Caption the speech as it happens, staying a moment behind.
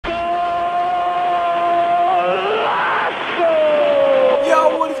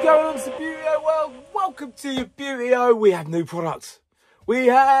welcome to Youbbuteo. We have new products. We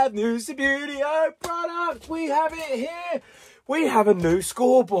have new Subbuteo products. We have it here. We have a new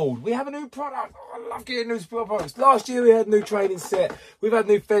scoreboard. We have a new product. Oh, I love getting new products. Last year we had a new training set. We've had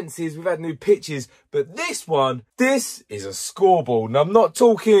new fences. We've had new pitches. But this one, this is a scoreboard. And I'm not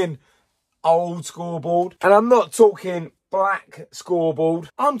talking old scoreboard. And I'm not talking black scoreboard.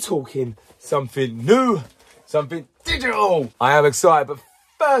 I'm talking something new. Something digital. I am excited, but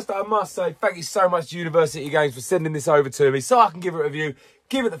first, I must say thank you so much to University Games for sending this over to me so I can give it a review,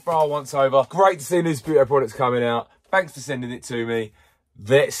 give it the thorough once over. Great to see new Subbuteo products coming out. Thanks for sending it to me.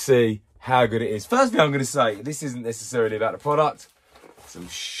 Let's see how good it is. First thing I'm going to say, this isn't necessarily about the product. Some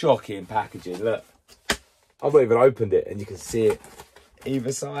shocking packaging. Look, I've not even opened it and you can see it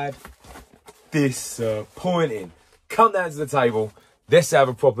either side. Disappointing. Come down to the table. Let's have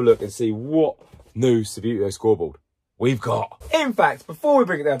a proper look and see what new Subbuteo scoreboard we've got. In fact, before we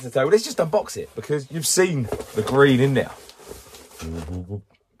bring it down to the table, let's just unbox it because you've seen the green in there.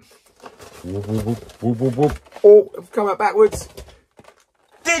 Oh, I've come out backwards.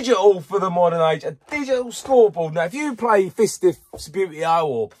 Digital for the modern age, a digital scoreboard. Now, if you play festive Subbuteo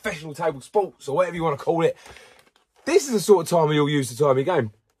or professional table sports or whatever you want to call it, this is the sort of timer you'll use to time your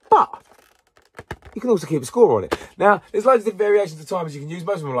game. But you can also keep a score on it. Now, there's loads of different variations of timers you can use.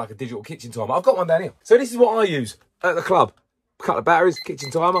 Most of them are like a digital kitchen timer. I've got one down here. So this is what I use at the club. A couple of batteries, kitchen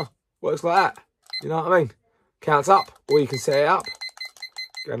timer. Works like that. You know what I mean? Counts up, or you can set it up.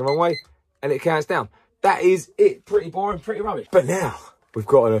 Going the wrong way, and it counts down. That is it. Pretty boring, pretty rubbish. But now, we've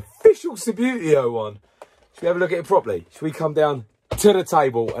got an official Subbuteo one. Should we have a look at it properly? Should we come down to the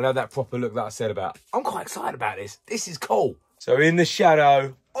table and have that proper look that I said about? I'm quite excited about this. This is cool. So in the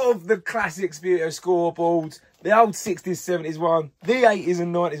shadow of the classic Subbuteo scoreboards, the old 60s, 70s one, the 80s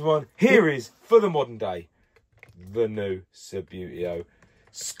and 90s one, here is, for the modern day, the new Subbuteo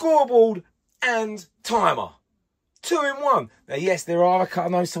scoreboard and timer. 2-in-1. Now, yes, there are a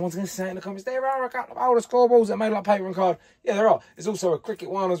couple, I know someone's going to say in the comments, there are a couple of older scoreboards that are made like paper and card. Yeah, there are. There's also a cricket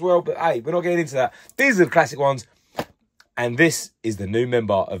one as well, but hey, we're not getting into that. These are the classic ones. And this is the new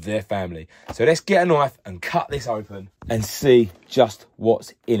member of their family. So let's get a knife and cut this open and see just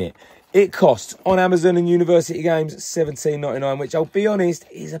what's in it. It costs on Amazon and University Games $17.99, which I'll be honest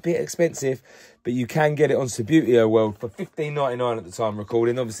is a bit expensive, but you can get it on Subbuteo World for $15.99 at the time of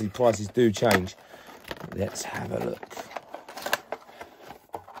recording. Obviously, prices do change. Let's have a look.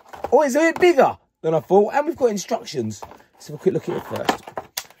 Oh, it's a bit bigger than I thought, and we've got instructions. Let's have a quick look at it first.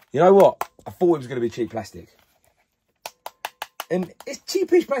 You know what? I thought it was going to be cheap plastic. And it's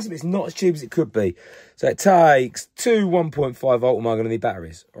cheapish plastic, but it's not as cheap as it could be. So it takes two 1.5 volt. Am I going to need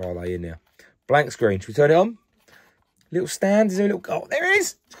batteries? Or are they in there? Blank screen. Should we turn it on? Little stand. Is there a little... Oh, there it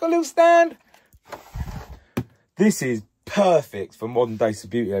is. It's got a little stand. This is perfect for modern day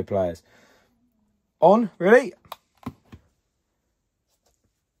Subbuteo players. On. Really?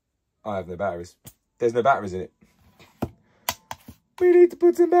 I have no batteries. There's no batteries in it. We need to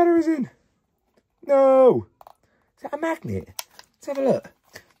put some batteries in. No. Is that a magnet? Let's have a look.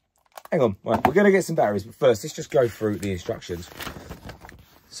 Hang on. Right, we're going to get some batteries, but first, let's just go through the instructions.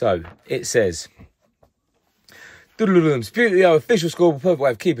 So, it says, Subbuteo official scoreboard, perfect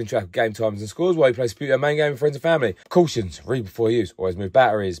way of keeping track of game times and scores while you play Subbuteo main game with friends and family. Cautions, read before use, always move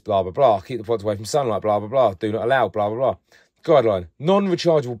batteries, blah, blah, blah. Keep the points away from sunlight, blah, blah, blah. Do not allow, blah, blah, blah. Guideline,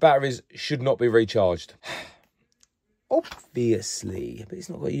 non-rechargeable batteries should not be recharged. Obviously, but it's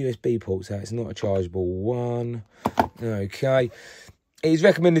not got a USB port, so it's not a chargeable one. Okay. It is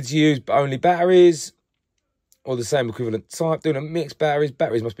recommended to use only batteries or the same equivalent type. Do not mix batteries.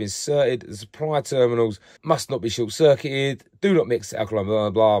 Batteries must be inserted. The supply terminals must not be short-circuited. Do not mix alkaline, blah,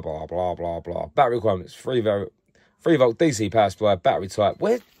 blah, blah, blah, blah, blah. Battery requirements, 3 volt DC power supply, battery type.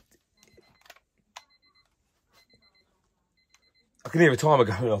 Where? I can hear a timer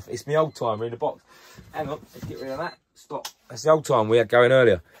going off. It's my old timer in the box. Hang on, let's get rid of that. Stop. That's the old time we had going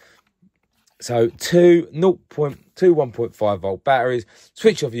earlier. So, two 1.5 volt batteries.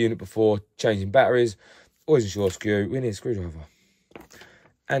 Switch off the unit before changing batteries. Always ensure screw. We need a screwdriver.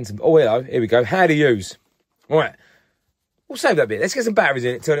 And some, oh, hello. Here we go. How to use. All right. We'll save that bit. Let's get some batteries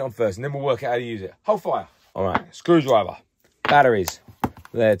in it, turn it on first, and then we'll work out how to use it. Hold fire. All right. Screwdriver. Batteries.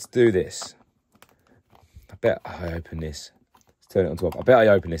 Let's do this. I bet I open this. Let's turn it on top. I bet I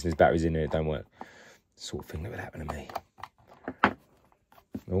open this and there's batteries in there. It don't work. Sort of thing that would happen to me.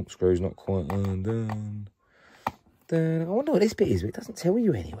 Oh, screw's not quite undone. I wonder what this bit is, but it doesn't tell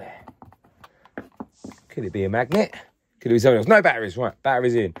you anywhere. Could it be a magnet? Could it be something else? No batteries, right,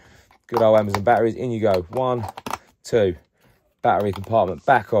 batteries in. Good old Amazon batteries, in you go. 1, 2, battery compartment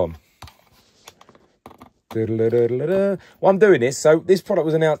back on. Well, I'm doing this. So this product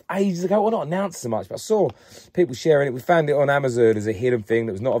was announced ages ago. Well, not announced so much, but I saw people sharing it. We found it on Amazon as a hidden thing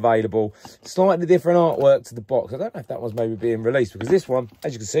that was not available. Slightly different artwork to the box. I don't know if that one's maybe being released, because this one,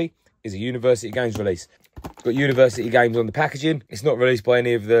 as you can see, is a University Games release. It's got University Games on the packaging. It's not released by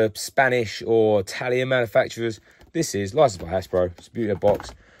any of the Spanish or Italian manufacturers. This is licensed by Hasbro. It's a Subbuteo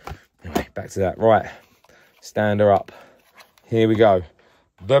box. Anyway, back to that. Right, stand her up. Here we go.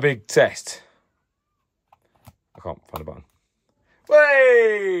 The big test. I can't find the button.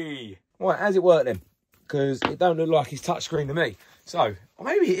 Way! Right, how's it work then? Because it don't look like it's touchscreen to me. So, or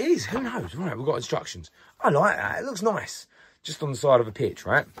maybe it is. Who knows? Right, we've got instructions. I like that. It looks nice. Just on the side of a pitch,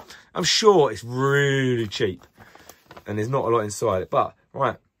 right? I'm sure it's really cheap. And there's not a lot inside it. But,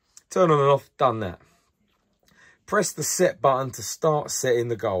 right, turn on and off. Done that. Press the set button to start setting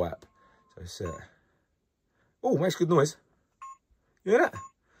the goal app. So, set. Oh, makes good noise. You hear that?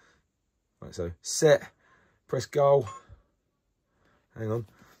 Right, so, set. Press goal. Hang on.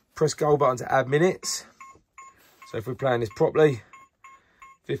 Press goal button to add minutes. So if we're playing this properly,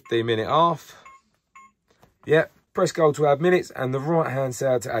 15-minute half. Yep. Press goal to add minutes, and the right-hand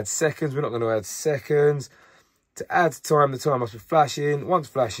side to add seconds. We're not going to add seconds. To add time, the time must be flashing. Once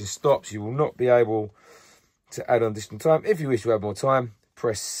flashing stops, you will not be able to add on additional time. If you wish to add more time,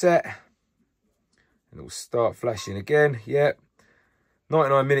 press set. And it will start flashing again. Yep.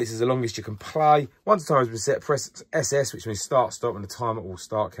 99 minutes is the longest you can play. Once the time has been set, press SS, which means start, stop, and the timer will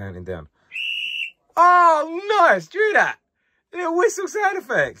start counting down. Oh, nice! Do you hear that? Little whistle sound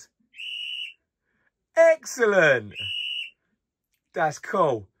effect. Excellent. That's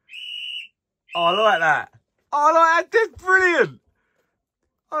cool. Oh, I like that. Oh, I like that. That's brilliant.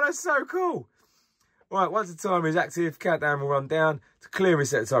 Oh, that's so cool. Right, once the timer is active, countdown will run down. To clear and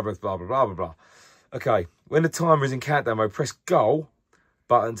reset the timer, blah, blah, blah, blah, blah. Okay, when the timer is in countdown mode, press goal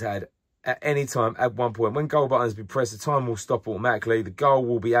button to add at any time, add 1 point. When goal button has been pressed, the time will stop automatically. The goal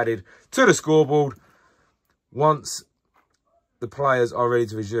will be added to the scoreboard. Once the players are ready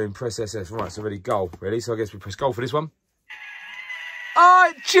to resume, press SS. Right, so ready, goal. Ready? So I guess we press goal for this one.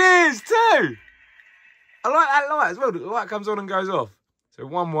 Oh, cheers too! I like that light as well. The light comes on and goes off. So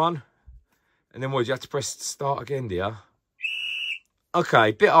 1-1. And then what, do you have to press start again, do you?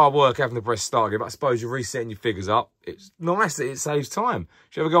 Okay, bit hard work having to press start again, but I suppose you're resetting your figures up. It's nice that it saves time.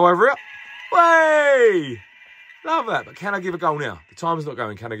 Should we ever go over it? Way! Love that. But can I give a goal now? The timer's not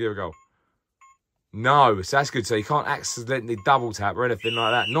going. Can I give a goal? No, so that's good. So you can't accidentally double tap or anything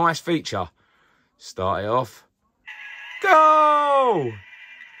like that. Nice feature. Start it off. Go!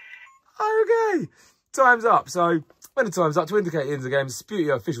 Okay. Time's up. So when the time's up, to indicate the end of the game, the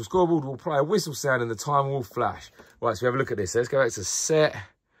Subbuteo official scoreboard will play a whistle sound and the timer will flash. Right, so we have a look at this. Let's go back to set.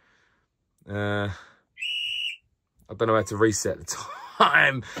 I don't know how to reset the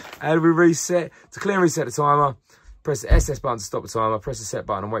time. How do we reset? To clear and reset the timer, press the SS button to stop the timer, press the set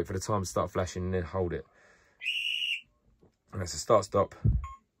button and wait for the timer to start flashing and then hold it. Right, so start, stop.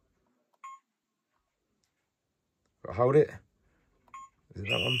 Got to hold it. Is it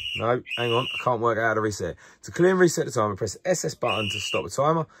that one? No, hang on. I can't work out how to reset. To clear and reset the timer, press the SS button to stop the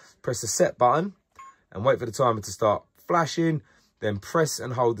timer, press the set button and wait for the timer to start flashing. Then press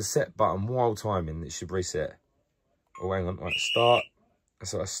and hold the set button while timing. It should reset. Oh, hang on. Right, start.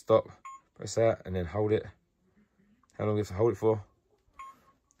 So I stop. Press that and then hold it. How long do you have to hold it for?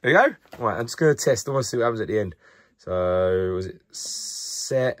 There you go. Right, I'm just going to test. I want to see what happens at the end. So, was it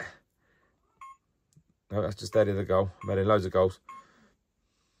set? No, that's just added a goal. I'm adding loads of goals.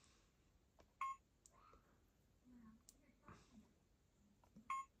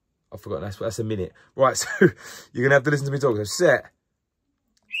 I've forgotten, that's a minute. Right, so you're going to have to listen to me talk. So set,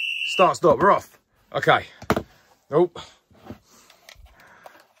 start, stop, we're off. Okay. Oh.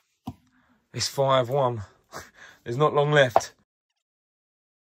 It's 5-1. There's not long left.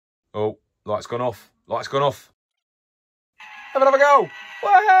 Oh, light's gone off. Light's gone off. Have another go.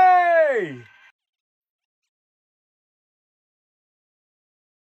 Way!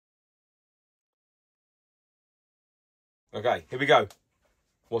 Okay, here we go.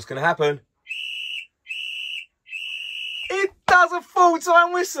 What's going to happen? It does a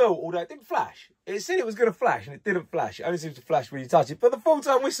full-time whistle. Although it didn't flash. It said it was going to flash and it didn't flash. It only seems to flash when you touch it. But the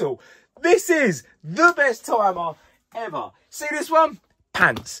full-time whistle. This is the best timer ever. See this one?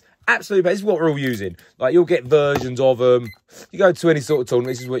 Pants. Absolutely. This is what we're all using. Like, you'll get versions of them. You go to any sort of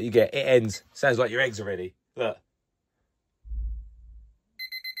tournament, this is what you get. It ends. Sounds like your eggs are ready. Look.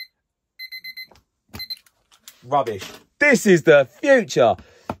 Rubbish. This is the future.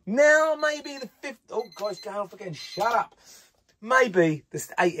 Now, maybe the fifth... Oh, God, it's going off again. Shut up. Maybe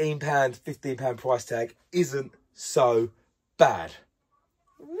this £18, £15 price tag isn't so bad.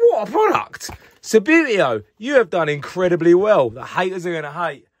 What a product. Subbuteo, you have done incredibly well. The haters are going to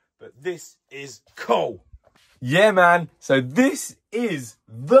hate, but this is cool. Yeah, man. So this is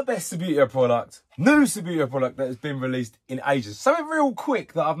the best Subbuteo product, new Subbuteo product that has been released in ages. Something real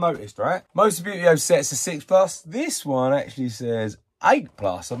quick that I've noticed, right? Most Subbuteo sets are 6+. This one actually says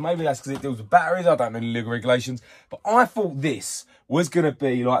 8+. So maybe that's because it deals with batteries. I don't know the legal regulations. But I thought this was going to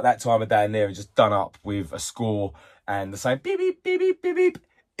be like that time of day in there and just done up with a score and the same beep, beep, beep, beep, beep, beep.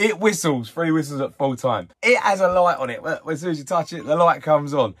 It whistles, 3 whistles at full time. It has a light on it. As soon as you touch it, the light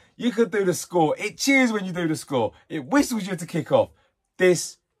comes on. You could do the score. It cheers when you do the score. It whistles you to kick off.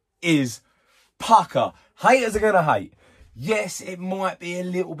 This is pucker. Haters are going to hate. Yes, it might be a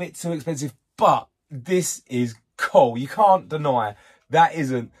little bit too expensive, but this is cool. You can't deny that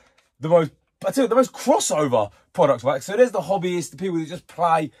isn't the most, I tell you, the most crossover product, right? So there's the hobbyists, the people that just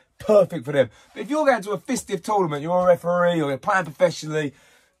play, perfect for them. But if you're going to a festive tournament, you're a referee or you're playing professionally,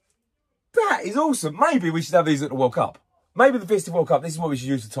 that is awesome. Maybe we should have these at the World Cup. Maybe the festive World Cup, this is what we should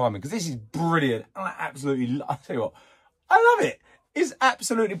use for timing, because this is brilliant. I absolutely, I tell you what, I love it. It's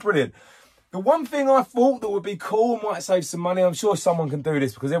absolutely brilliant. The one thing I thought that would be cool, might save some money, I'm sure someone can do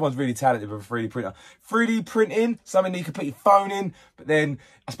this because everyone's really talented with a 3D printer. 3D printing, something that you can put your phone in, but then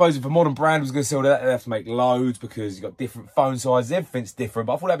I suppose if a modern brand was going to sell that, they'd have to make loads because you've got different phone sizes, everything's different.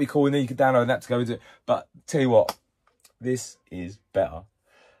 But I thought that'd be cool, and then you could download that to go into it. But tell you what, this is better.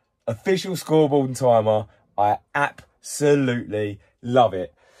 Official scoreboard and timer, I absolutely love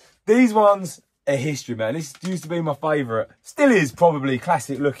it. These ones are history, man. This used to be my favourite. Still is probably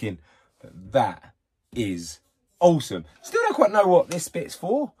classic looking. But that is awesome. Still don't quite know what this bit's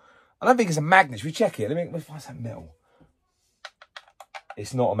for. I don't think it's a magnet. Should we check it? Let me find some metal.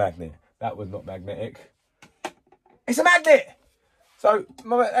 It's not a magnet. That was not magnetic. It's a magnet! So,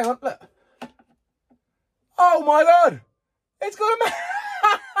 hang on, look. Oh my God! It's got a magnet!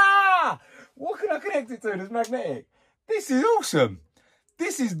 What can I connect it to that's magnetic? This is awesome.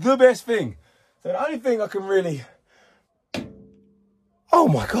 This is the best thing. So the only thing I can really... Oh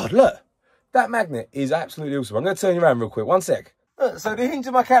my God, look. That magnet is absolutely awesome. I'm going to turn you around real quick. 1 sec. Look, so the hinge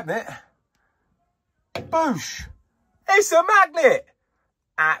of my cabinet. Boosh. It's a magnet.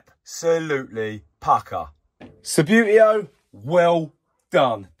 Absolutely pucker. Subbuteo, well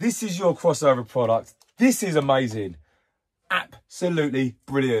done. This is your crossover product. This is amazing. Absolutely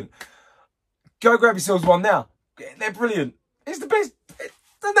brilliant. Go grab yourselves one now. They're brilliant. It's the best. It's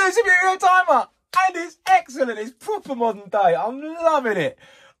the new Subbuteo timer. And it's excellent. It's proper modern day. I'm loving it.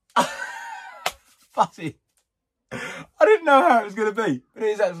 Fuzzy. I didn't know how it was going to be, but it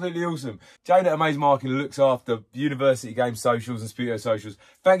is absolutely awesome. Jane at Amaze Marketing looks after University Games socials and Subbuteo socials.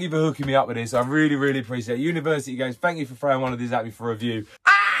 Thank you for hooking me up with this. I really, really appreciate it. University Games, thank you for throwing one of these at me for review.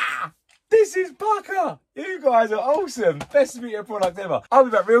 This is pucker. You guys are awesome. Best Subbuteo product ever. I'll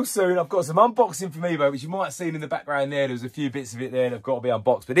be back real soon. I've got some unboxing from eBay, which you might have seen in the background there. There's a few bits of it there that have got to be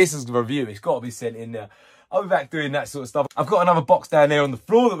unboxed, but this is the review. It's got to be sent in there. I'll be back doing that sort of stuff. I've got another box down there on the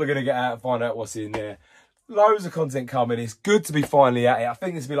floor that we're going to get out and find out what's in there. Loads of content coming. It's good to be finally at it. I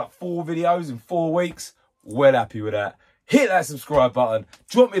think this will be like 4 videos in 4 weeks. Well happy with that. Hit that subscribe button.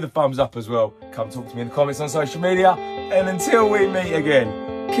 Drop me the thumbs up as well. Come talk to me in the comments on social media. And until we meet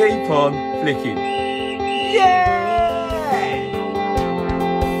again, keep on flicking. Yeah!